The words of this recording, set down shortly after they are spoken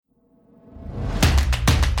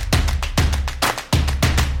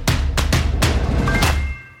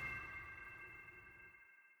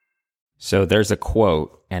So there's a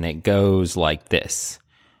quote, and it goes like this: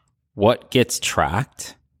 what gets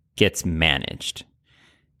tracked gets managed.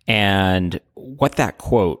 And what that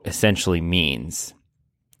quote essentially means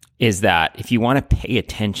is that if you want to pay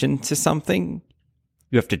attention to something,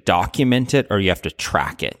 you have to document it or you have to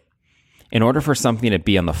track it. In order for something to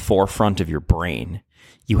be on the forefront of your brain,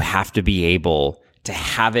 you have to be able to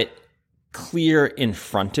have it clear in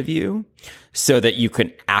front of you so that you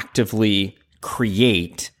can actively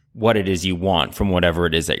create what it is you want from whatever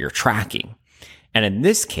it is that you're tracking. And in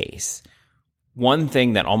this case, one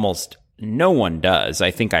thing that almost no one does,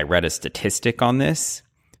 I think I read a statistic on this,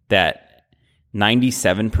 that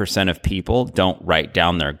 97% of people don't write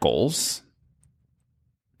down their goals.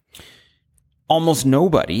 Almost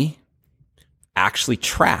nobody actually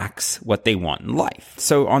tracks what they want in life.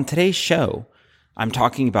 So on today's show, I'm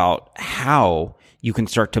talking about how you can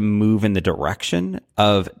start to move in the direction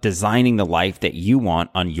of designing the life that you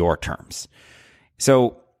want on your terms.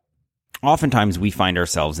 So oftentimes we find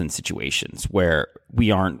ourselves in situations where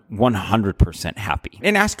we aren't 100% happy.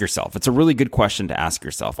 And ask yourself, it's a really good question to ask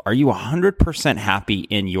yourself. Are you 100% happy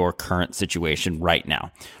in your current situation right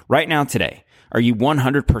now? Right now, today, are you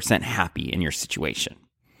 100% happy in your situation?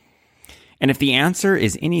 And if the answer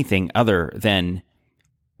is anything other than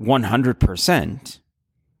 100%,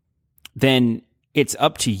 then it's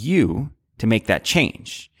up to you to make that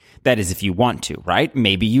change. That is, if you want to, right?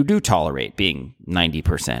 Maybe you do tolerate being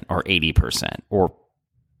 90% or 80% or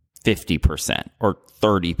 50% or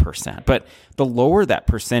 30%. But the lower that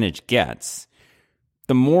percentage gets,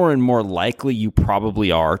 the more and more likely you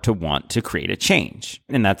probably are to want to create a change.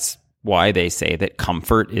 And that's why they say that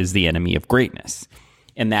comfort is the enemy of greatness.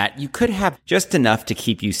 And that you could have just enough to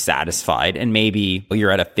keep you satisfied. And maybe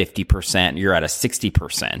you're at a 50%, you're at a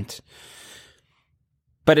 60%.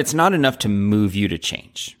 But it's not enough to move you to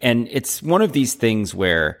change. And it's one of these things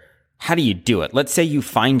where, how do you do it? Let's say you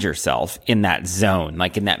find yourself in that zone,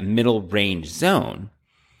 like in that middle range zone.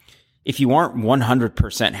 If you aren't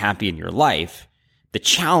 100% happy in your life, the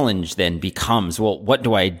challenge then becomes, well, what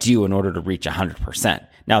do I do in order to reach 100%?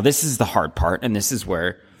 Now, this is the hard part, and this is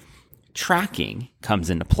where tracking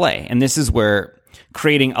comes into play. And this is where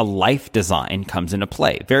creating a life design comes into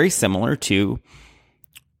play. Very similar to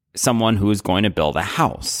someone who is going to build a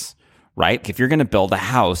house, right? If you're going to build a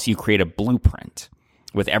house, you create a blueprint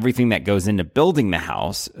with everything that goes into building the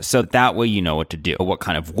house. So that way you know what to do, what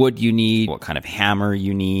kind of wood you need, what kind of hammer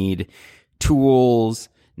you need, tools,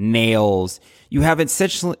 nails. You have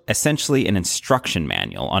essentially an instruction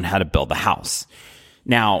manual on how to build a house.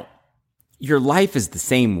 Now, your life is the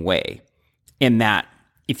same way in that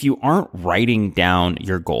if you aren't writing down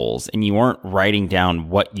your goals and you aren't writing down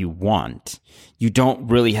what you want, you don't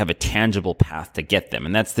really have a tangible path to get them.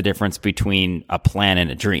 And that's the difference between a plan and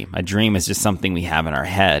a dream. A dream is just something we have in our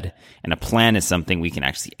head, and a plan is something we can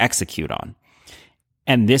actually execute on.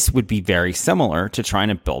 And this would be very similar to trying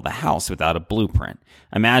to build a house without a blueprint.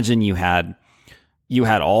 Imagine you had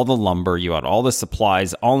all the lumber, you had all the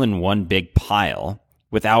supplies all in one big pile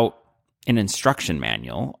without an instruction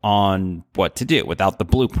manual on what to do, without the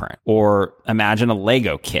blueprint. Or imagine a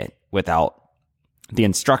Lego kit without the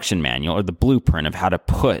instruction manual or the blueprint of how to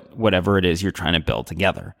put whatever it is you're trying to build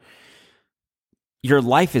together. Your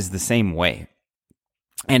life is the same way.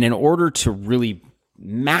 And in order to really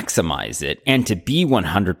maximize it and to be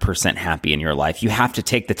 100% happy in your life, you have to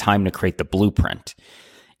take the time to create the blueprint.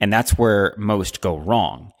 And that's where most go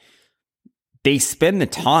wrong. They spend the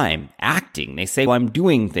time acting. They say, well, I'm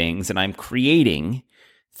doing things and I'm creating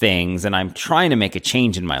things and I'm trying to make a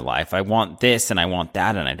change in my life. I want this and I want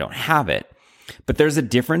that and I don't have it. But there's a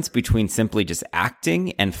difference between simply just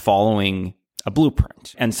acting and following a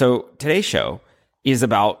blueprint. And so today's show is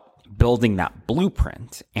about building that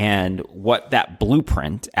blueprint and what that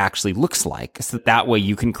blueprint actually looks like, so that way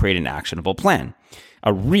you can create an actionable plan.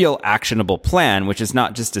 A real actionable plan, which is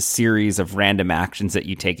not just a series of random actions that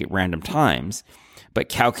you take at random times, but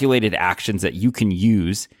calculated actions that you can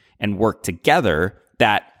use and work together,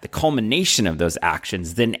 that the culmination of those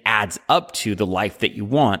actions then adds up to the life that you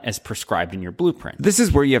want as prescribed in your blueprint. This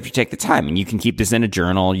is where you have to take the time, and you can keep this in a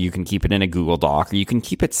journal, you can keep it in a Google Doc, or you can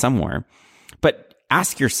keep it somewhere. But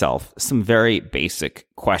ask yourself some very basic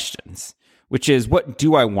questions, which is, what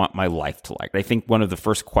do I want my life to like? I think one of the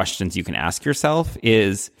first questions you can ask yourself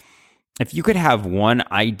is, if you could have one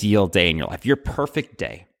ideal day in your life, your perfect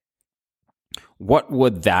day, what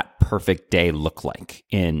would that perfect day look like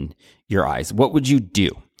in your eyes? What would you do?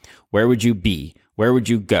 Where would you be? Where would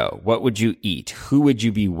you go? What would you eat? Who would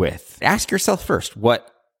you be with? Ask yourself first,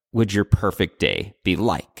 what would your perfect day be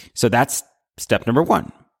like? So that's step number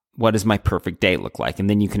one. what does my perfect day look like? And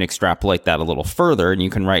then you can extrapolate that a little further and you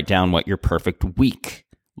can write down what your perfect week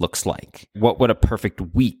looks like. What would a perfect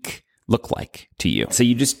week look like to you? So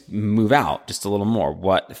you just move out just a little more.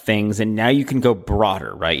 What things, and now you can go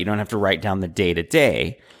broader, right? You don't have to write down the day to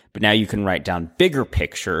day, but now you can write down bigger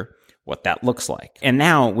picture, what that looks like. And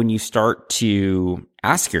now when you start to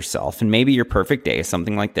ask yourself, and maybe your perfect day is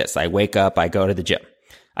something like this. I wake up, I go to the gym.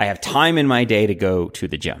 I have time in my day to go to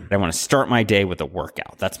the gym. I want to start my day with a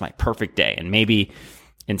workout. That's my perfect day. And maybe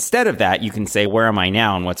instead of that, you can say, where am I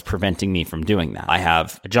now and what's preventing me from doing that? I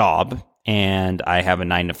have a job and I have a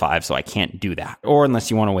 9 to 5, so I can't do that. Or unless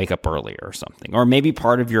you want to wake up earlier or something. Or maybe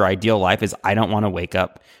part of your ideal life is I don't want to wake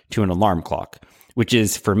up to an alarm clock, which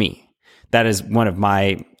is for me. That is one of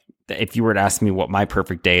my, if you were to ask me what my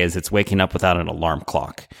perfect day is, it's waking up without an alarm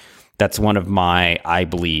clock. That's one of my, I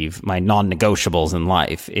believe, my non-negotiables in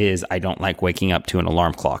life is I don't like waking up to an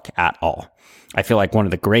alarm clock at all. I feel like one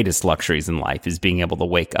of the greatest luxuries in life is being able to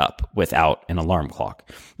wake up without an alarm clock.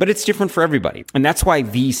 But it's different for everybody. And that's why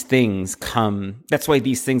these things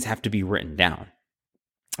have to be written down.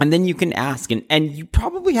 And then you can ask, and you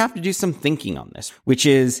probably have to do some thinking on this, which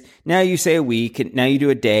is now you say a week, and now you do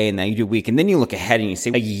a day, and now you do a week, and then you look ahead and you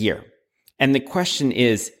say a year. And the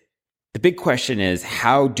big question is,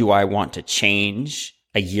 how do I want to change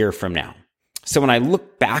a year from now? So when I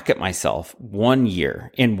look back at myself in 1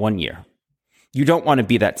 year, you don't want to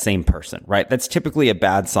be that same person, right? That's typically a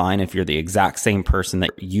bad sign if you're the exact same person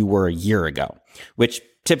that you were a year ago, which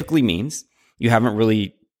typically means you haven't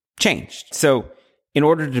really changed. So in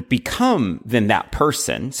order to become then that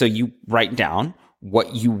person, so you write down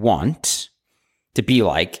what you want to be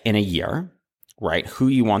like in a year, right? Who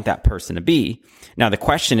you want that person to be. Now, the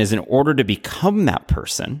question is, in order to become that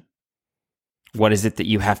person, what is it that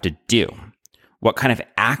you have to do? What kind of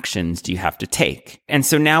actions do you have to take? And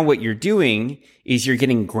so now what you're doing is you're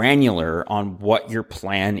getting granular on what your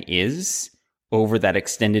plan is over that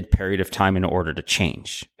extended period of time in order to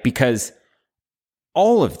change. Because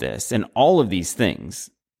all of this and all of these things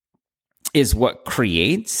is what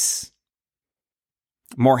creates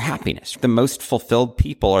more happiness. The most fulfilled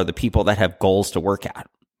people are the people that have goals to work at.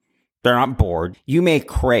 They're not bored. You may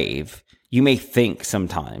think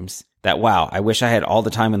sometimes that, wow, I wish I had all the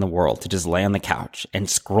time in the world to just lay on the couch and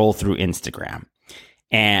scroll through Instagram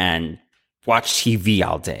and watch TV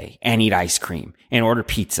all day and eat ice cream and order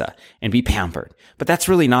pizza and be pampered. But that's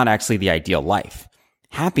really not actually the ideal life.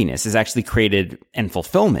 Happiness is actually created, and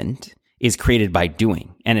fulfillment is created by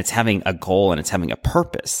doing. And it's having a goal and it's having a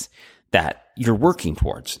purpose that you're working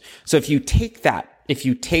towards. So if you take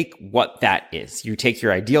what that is, you take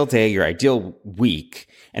your ideal day, your ideal week,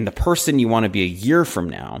 and the person you want to be a year from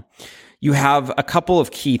now, you have a couple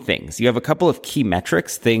of key things. You have a couple of key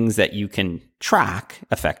metrics, things that you can track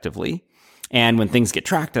effectively. And when things get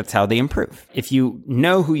tracked, that's how they improve. If you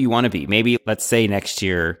know who you want to be, maybe let's say by next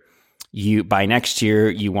year,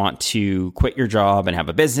 you want to quit your job and have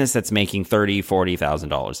a business that's making $30,000,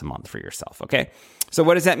 $40,000 a month for yourself. Okay. So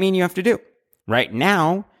what does that mean you have to do? Right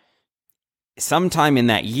now, sometime in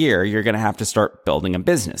that year, you're going to have to start building a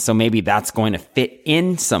business. So maybe that's going to fit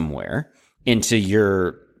in somewhere into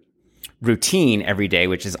your routine every day,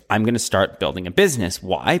 which is I'm going to start building a business.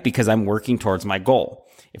 Why? Because I'm working towards my goal.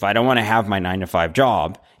 If I don't want to have my 9 to 5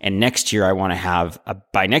 job, and by next year I want to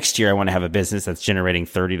have a business that's generating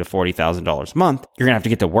 $30,000 to $40,000 a month, you're going to have to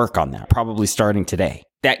get to work on that, probably starting today.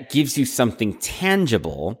 That gives you something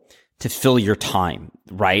tangible to fill your time,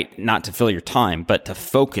 right? Not to fill your time, but to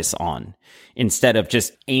focus on instead of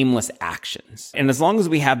just aimless actions. And as long as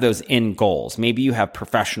we have those end goals, maybe you have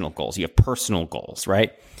professional goals, you have personal goals,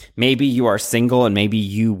 right? Maybe you are single and maybe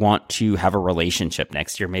you want to have a relationship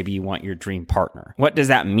next year. Maybe you want your dream partner. What does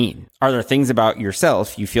that mean? Are there things about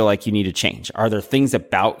yourself you feel like you need to change? Are there things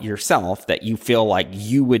about yourself that you feel like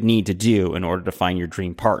you would need to do in order to find your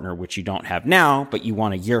dream partner, which you don't have now, but you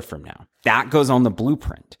want a year from now? That goes on the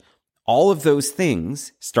blueprint. All of those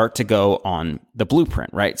things start to go on the blueprint,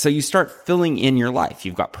 right? So you start filling in your life.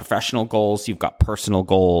 You've got professional goals, you've got personal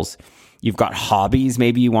goals, you've got hobbies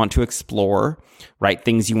maybe you want to explore, right?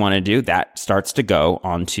 Things you want to do, that starts to go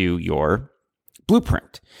onto your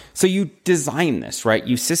blueprint. So you design this, right?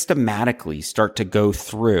 You systematically start to go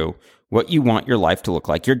through what you want your life to look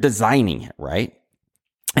like. You're designing it, right?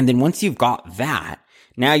 And then once you've got that,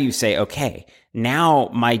 now you say, okay, now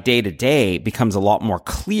my day-to-day becomes a lot more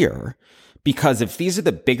clear, because if these are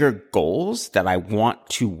the bigger goals that I want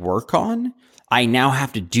to work on, I now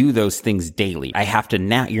have to do those things daily.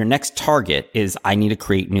 Your next target is I need to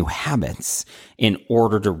create new habits in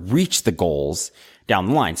order to reach the goals down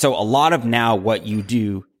the line. So a lot of now what you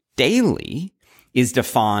do daily is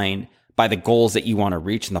defined by the goals that you want to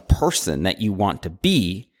reach and the person that you want to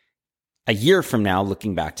be a year from now,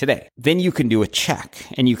 looking back today. Then you can do a check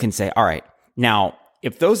and you can say, all right, now,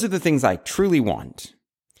 if those are the things I truly want,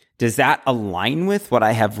 does that align with what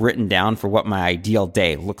I have written down for what my ideal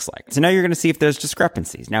day looks like? So now you're going to see if there's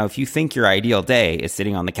discrepancies. Now, if you think your ideal day is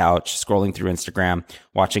sitting on the couch, scrolling through Instagram,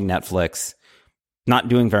 watching Netflix, not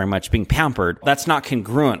doing very much, being pampered, that's not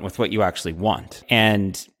congruent with what you actually want.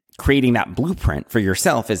 And creating that blueprint for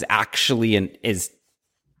yourself is actually is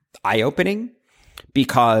eye-opening,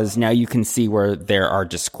 because now you can see where there are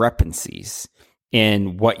discrepancies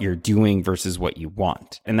in what you're doing versus what you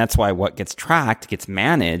want. And that's why what gets tracked, gets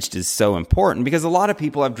managed is so important, because a lot of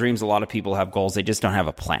people have dreams, a lot of people have goals, they just don't have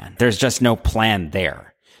a plan. There's just no plan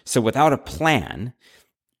there. So without a plan,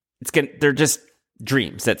 they're just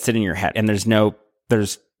dreams that sit in your head, and there's no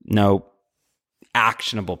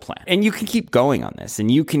actionable plan. And you can keep going on this,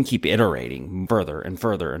 and you can keep iterating further and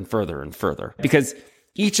further and further and further, because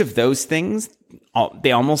each of those things,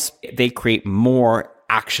 they create more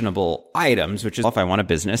actionable items, which is if I want a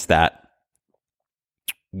business that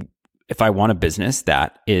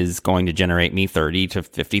is going to generate me $30,000 to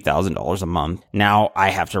 $50,000 a month, now I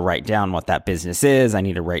have to write down what that business is. I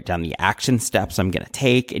need to write down the action steps I'm going to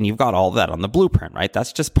take. And you've got all of that on the blueprint, right?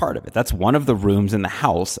 That's just part of it. That's one of the rooms in the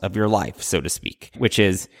house of your life, so to speak, which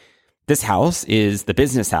is, this house is the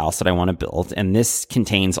business house that I want to build, and this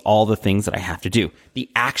contains all the things that I have to do, the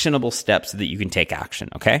actionable steps so that you can take action,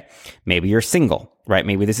 okay? Maybe you're single, right?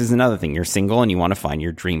 Maybe this is another thing. You're single and you want to find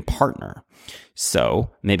your dream partner. So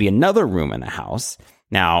maybe another room in the house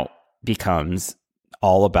now becomes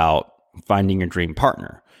all about finding your dream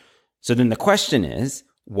partner. So then the question is,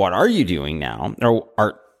 what are you doing now?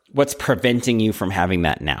 Or what's preventing you from having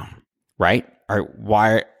that now, right?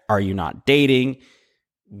 Why are you not dating?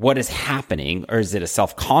 What is happening? Or is it a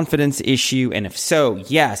self-confidence issue? And if so,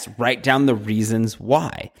 yes, write down the reasons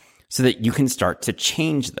why, so that you can start to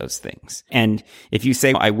change those things. And if you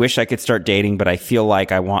say, I wish I could start dating, but I feel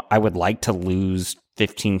like I would like to lose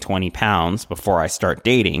 15, 20 pounds before I start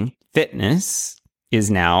dating, fitness is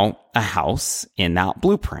now a house in that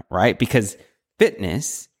blueprint, right? Because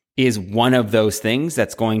fitness is one of those things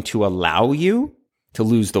that's going to allow you to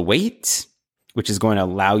lose the weight, which is going to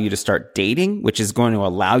allow you to start dating, which is going to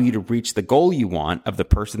allow you to reach the goal you want of the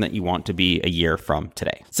person that you want to be a year from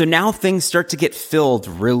today. So now things start to get filled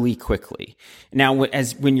really quickly. Now,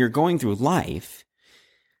 when you're going through life,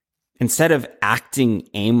 instead of acting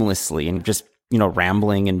aimlessly and just,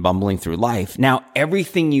 rambling and bumbling through life, now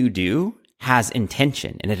everything you do has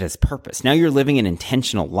intention and it has purpose. Now you're living an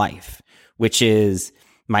intentional life, which is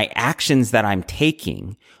my actions that I'm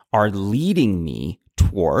taking are leading me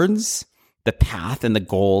towards the path and the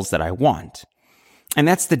goals that I want. And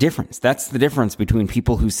that's the difference. That's the difference between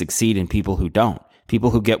people who succeed and people who don't. People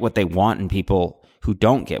who get what they want and people who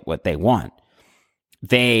don't get what they want.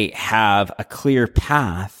 They have a clear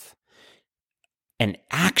path and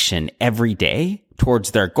action every day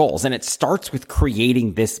towards their goals. And it starts with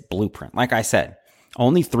creating this blueprint. Like I said,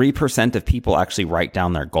 only 3% of people actually write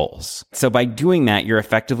down their goals. So by doing that, you're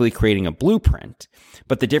effectively creating a blueprint.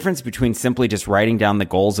 But the difference between simply just writing down the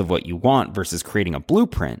goals of what you want versus creating a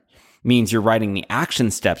blueprint means you're writing the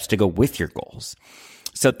action steps to go with your goals.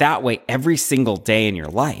 So that way, every single day in your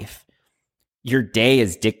life, your day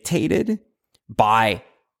is dictated by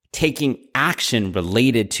taking action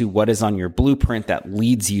related to what is on your blueprint that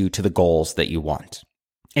leads you to the goals that you want.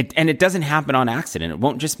 And it doesn't happen on accident. It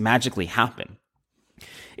won't just magically happen.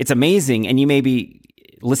 It's amazing. And you may be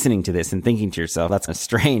listening to this and thinking to yourself, that's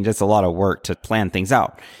strange. That's a lot of work to plan things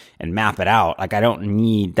out and map it out. Like, I don't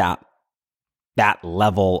need that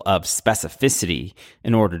level of specificity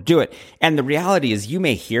in order to do it. And the reality is, you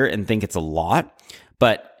may hear it and think it's a lot,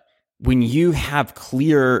 but when you have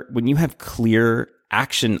clear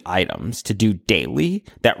action items to do daily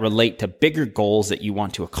that relate to bigger goals that you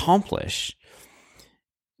want to accomplish,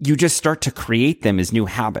 you just start to create them as new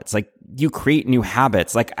habits. Like, you create new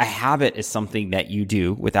habits. Like, a habit is something that you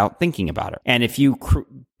do without thinking about it. And if you,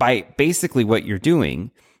 by basically what you're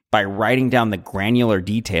doing, by writing down the granular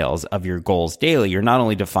details of your goals daily, you're not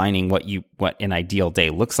only defining what an ideal day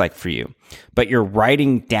looks like for you, but you're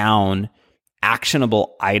writing down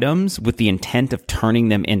actionable items with the intent of turning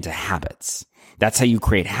them into habits. That's how you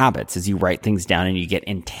create habits, is you write things down and you get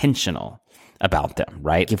intentional about them,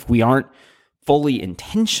 right? If we aren't fully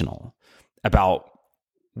intentional about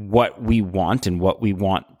what we want and what we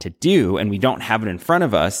want to do, and we don't have it in front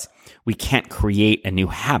of us, we can't create a new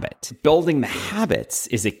habit. Building the habits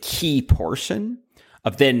is a key portion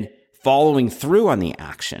of then following through on the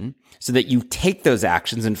action so that you take those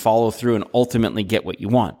actions and follow through and ultimately get what you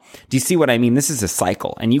want. Do you see what I mean? This is a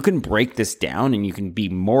cycle, and you can break this down and you can be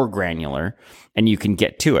more granular and you can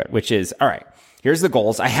get to it, which is, all right, here's the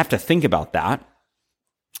goals. I have to think about that.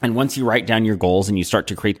 And once you write down your goals and you start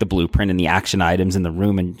to create the blueprint and the action items in the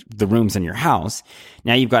room and the rooms in your house,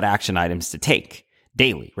 now you've got action items to take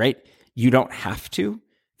daily, right? You don't have to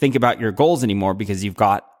think about your goals anymore because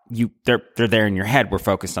they're there in your head. We're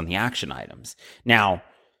focused on the action items. Now,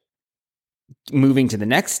 moving to the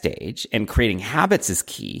next stage and creating habits is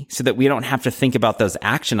key so that we don't have to think about those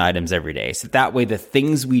action items every day. So that way the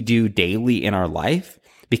things we do daily in our life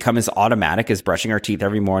become as automatic as brushing our teeth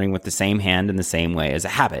every morning with the same hand in the same way as a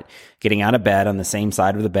habit. Getting out of bed on the same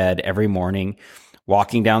side of the bed every morning,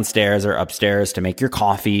 walking downstairs or upstairs to make your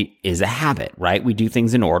coffee is a habit, right? We do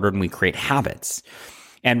things in order and we create habits.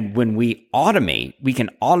 And when we automate, we can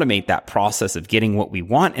automate that process of getting what we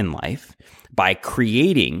want in life by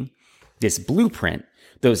creating this blueprint,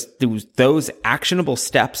 those actionable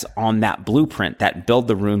steps on that blueprint that build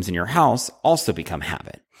the rooms in your house also become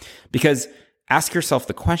habit. Because ask yourself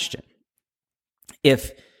the question,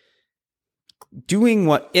 if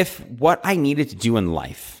what I needed to do in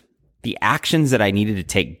life, the actions that I needed to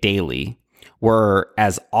take daily were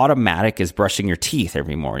as automatic as brushing your teeth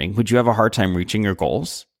every morning, would you have a hard time reaching your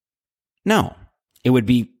goals? No, it would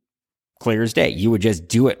be clear as day. You would just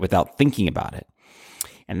do it without thinking about it.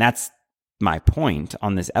 And that's my point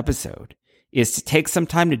on this episode, is to take some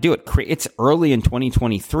time to do it. It's early in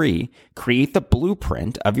 2023. Create the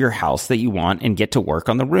blueprint of your house that you want and get to work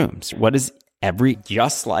on the rooms. What is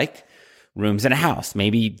just like rooms in a house.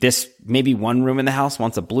 Maybe one room in the house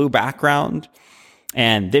wants a blue background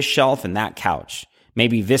and this shelf and that couch.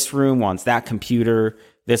 Maybe this room wants that computer,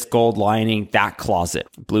 this gold lining, that closet.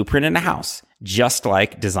 Blueprint in a house, just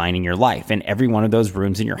like designing your life. And every one of those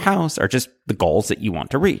rooms in your house are just the goals that you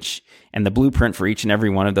want to reach. And the blueprint for each and every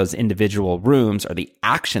one of those individual rooms are the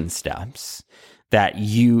action steps that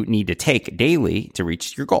you need to take daily to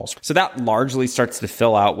reach your goals. So that largely starts to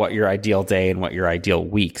fill out what your ideal day and what your ideal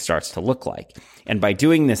week starts to look like. And by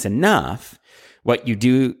doing this enough, what you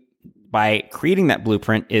do by creating that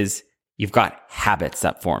blueprint is you've got habits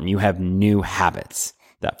that form. You have new habits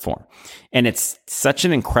that form. And it's such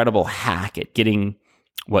an incredible hack at getting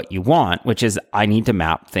what you want, which is I need to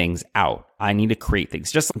map things out. I need to create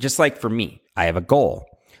things. Just like for me, I have a goal.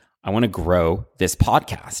 I want to grow this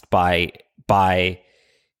podcast by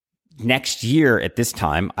next year at this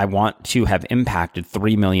time. I want to have impacted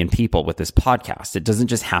 3 million people with this podcast. It doesn't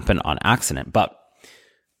just happen on accident, but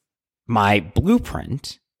my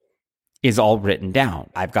blueprint is all written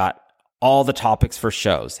down. I've got all the topics for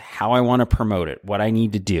shows, how I want to promote it, what I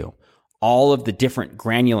need to do, all of the different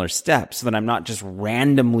granular steps so that I'm not just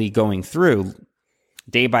randomly going through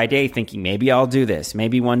day by day thinking, maybe I'll do this.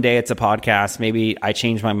 Maybe one day it's a podcast. Maybe I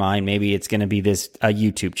change my mind. Maybe it's going to be a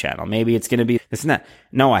YouTube channel. Maybe it's going to be this and that.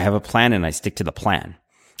 No, I have a plan and I stick to the plan.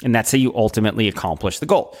 And that's how you ultimately accomplish the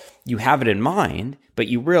goal. You have it in mind, but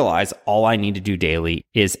you realize all I need to do daily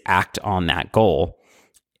is act on that goal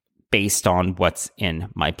based on what's in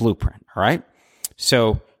my blueprint. All right.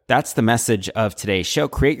 So that's the message of today's show.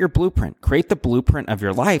 Create your blueprint. Create the blueprint of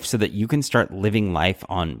your life so that you can start living life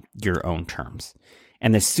on your own terms.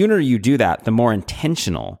 And the sooner you do that, the more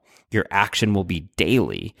intentional your action will be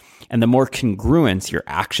daily, and the more congruence your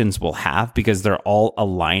actions will have because they're all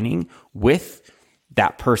aligning with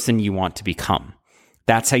that person you want to become.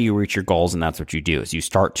 That's how you reach your goals, and that's what you do, is you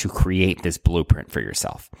start to create this blueprint for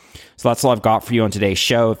yourself. So that's all I've got for you on today's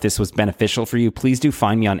show. If this was beneficial for you, please do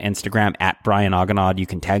find me on Instagram at Brian Aganad. You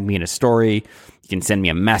can tag me in a story. You can send me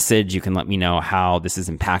a message. You can let me know how this is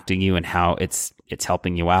impacting you and how it's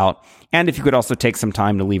helping you out. And if you could also take some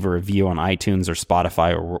time to leave a review on iTunes or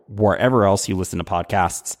Spotify or wherever else you listen to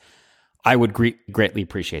podcasts, I would greatly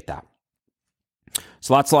appreciate that.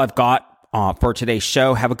 So that's all I've got for today's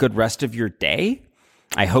show. Have a good rest of your day.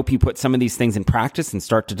 I hope you put some of these things in practice and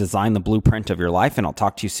start to design the blueprint of your life, and I'll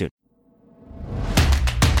talk to you soon.